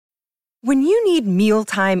When you need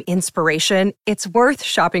mealtime inspiration, it's worth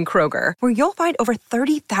shopping Kroger, where you'll find over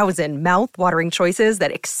 30,000 mouth-watering choices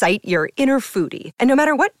that excite your inner foodie. And no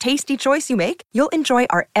matter what tasty choice you make, you'll enjoy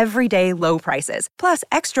our everyday low prices, plus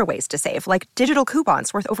extra ways to save, like digital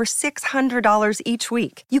coupons worth over $600 each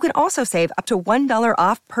week. You can also save up to $1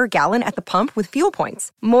 off per gallon at the pump with fuel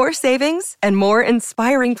points. More savings and more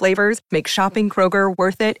inspiring flavors make shopping Kroger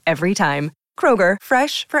worth it every time. Kroger,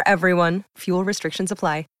 fresh for everyone. Fuel restrictions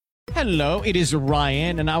apply. Hello, it is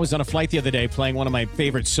Ryan, and I was on a flight the other day playing one of my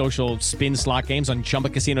favorite social spin slot games on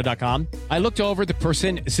ChumbaCasino.com. I looked over at the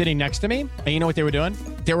person sitting next to me, and you know what they were doing?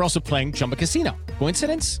 They were also playing Chumba Casino.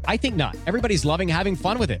 Coincidence? I think not. Everybody's loving having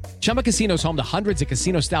fun with it. Chumba Casino is home to hundreds of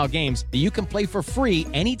casino-style games that you can play for free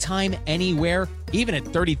anytime, anywhere, even at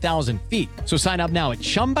 30,000 feet. So sign up now at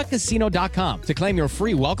ChumbaCasino.com to claim your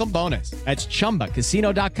free welcome bonus. That's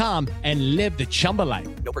ChumbaCasino.com and live the Chumba life.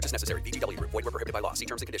 No purchase necessary. VGW. Void where prohibited by law. See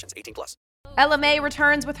terms and conditions. 18+. Ella Mai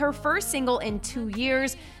returns with her first single in 2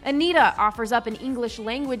 years. Anitta offers up an English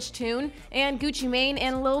language tune. And Gucci Mane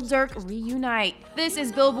and Lil Durk reunite. This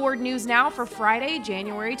is Billboard News Now for Friday,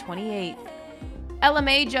 January 28th. Ella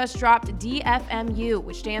Mai just dropped DFMU,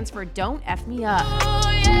 which stands for Don't F Me Up. Oh,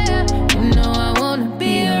 yeah. You know I wanna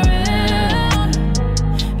be around.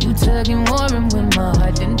 You tugging, warring with my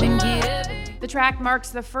heart and pinky. The track marks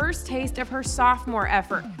the first taste of her sophomore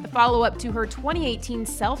effort, the follow-up to her 2018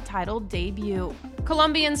 self-titled debut.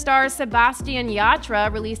 Colombian star Sebastian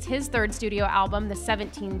Yatra released his third studio album, the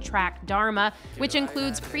 17-track Dharma, which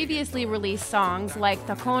includes previously released songs like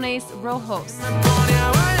Tacones Rojos.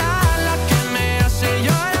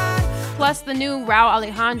 Plus the new Rauw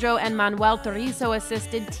Alejandro and Manuel Turizo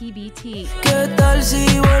assisted TBT.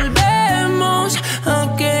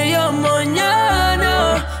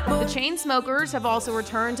 The Chainsmokers have also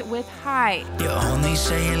returned with High. You only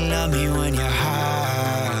say you love me when you're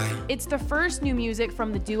high. It's the first new music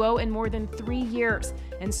from the duo in more than 3 years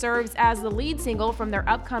and serves as the lead single from their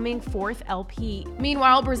upcoming 4th LP.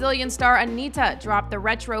 Meanwhile, Brazilian star Anitta dropped the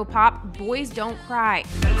retro pop Boys Don't Cry.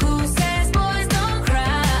 Who says boys don't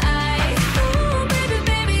cry? Ooh,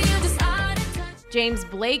 baby, you just out of touch. James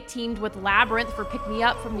Blake teamed with Labyrinth for Pick Me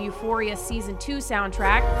Up from the Euphoria Season 2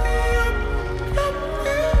 soundtrack.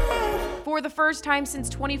 For the first time since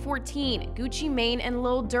 2014, Gucci Mane and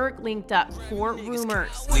Lil Durk linked up for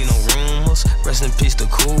Rumors. We no rumors, rest in peace to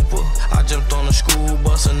Cooper. I jumped on a school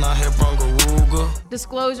bus and I hit Bronco Ruger.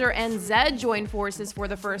 Disclosure and Zedd joined forces for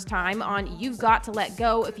the first time on You've Got to Let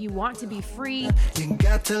Go If You Want to Be Free. You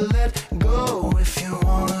got to let go if you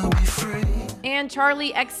wanna be free. And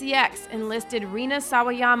Charlie XCX enlisted Rina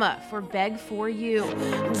Sawayama for Beg For You.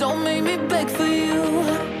 Don't make me beg for you,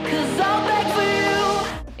 'cause I'll beg for you.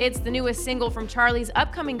 It's the newest single from Charlie's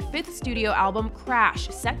upcoming 5th studio album, Crash,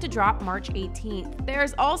 set to drop March 18th.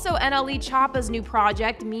 There's also NLE Choppa's new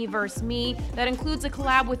project, Me vs. Me, that includes a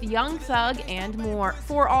collab with Young Thug and more.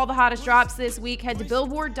 For all the hottest drops this week, head to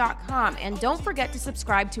Billboard.com and don't forget to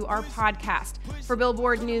subscribe to our podcast. For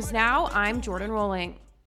Billboard News Now, I'm Jordan Rolling.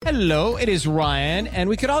 Hello, it is Ryan, and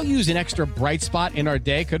we could all use an extra bright spot in our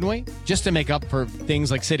day, couldn't we? Just to make up for things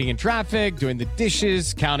like sitting in traffic, doing the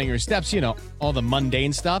dishes, counting your steps, you know, all the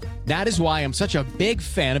mundane stuff. That is why I'm such a big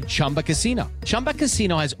fan of Chumba Casino. Chumba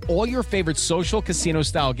Casino has all your favorite social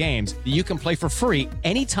casino-style games that you can play for free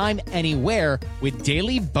anytime, anywhere with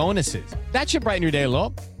daily bonuses. That should brighten your day a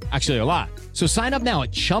little. Actually, a lot. So sign up now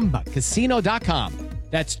at ChumbaCasino.com.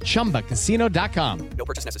 That's ChumbaCasino.com. No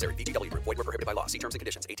purchase necessary. VGW. Void where prohibited by law. See terms and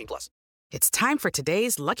conditions. 18+. It's time for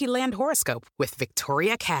today's Lucky Land horoscope with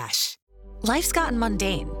Victoria Cash. Life's gotten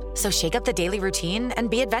mundane, so shake up the daily routine and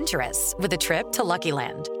be adventurous with a trip to Lucky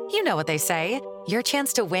Land. You know what they say, your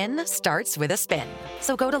chance to win starts with a spin.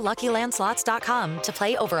 So go to LuckyLandSlots.com to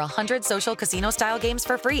play over 100 social casino-style games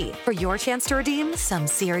for free for your chance to redeem some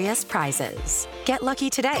serious prizes. Get lucky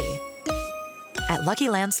today at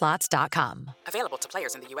LuckyLandSlots.com. Available to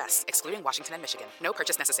players in the U.S., excluding Washington and Michigan. No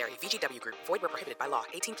purchase necessary. VGW Group. Void where prohibited by law.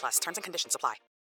 18+. Terms and conditions apply.